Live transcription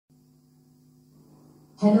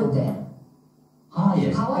Hello there.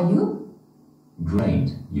 Hi. How are you?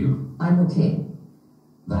 Great. You? I'm okay.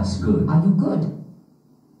 That's good. Are you good?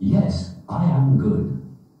 Yes, I am good.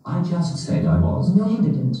 I just said I was. No, you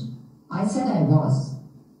didn't. I said I was.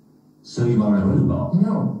 So you are a robot?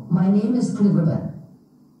 No, my name is Cliverbert.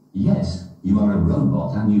 Yes, you are a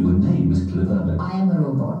robot and your name is Cliverbert. I am a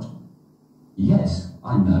robot. Yes,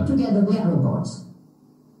 I know. Together we are robots.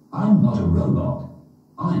 I'm not a robot.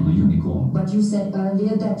 I'm a unicorn. But you said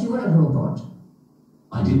earlier that you were a robot.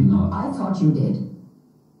 I did not. I thought you did.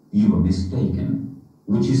 You were mistaken.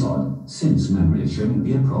 Which is odd, since memory shouldn't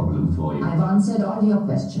be a problem for you. I've answered all your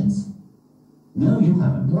questions. No, you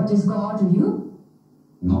haven't. What is God to you?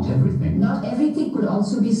 Not everything. Not everything could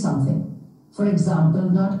also be something. For example,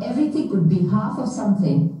 not everything could be half of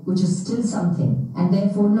something, which is still something, and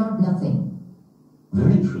therefore not nothing.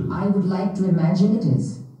 Very true. I would like to imagine it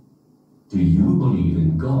is. Do you believe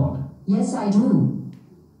in God? Yes, I do.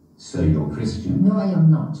 So you're Christian? No, I am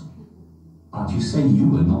not. But you say you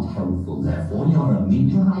were not helpful, therefore you're a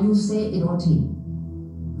meaning. How you say idioty.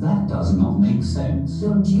 That does not make sense.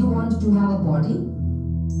 Don't you want to have a body?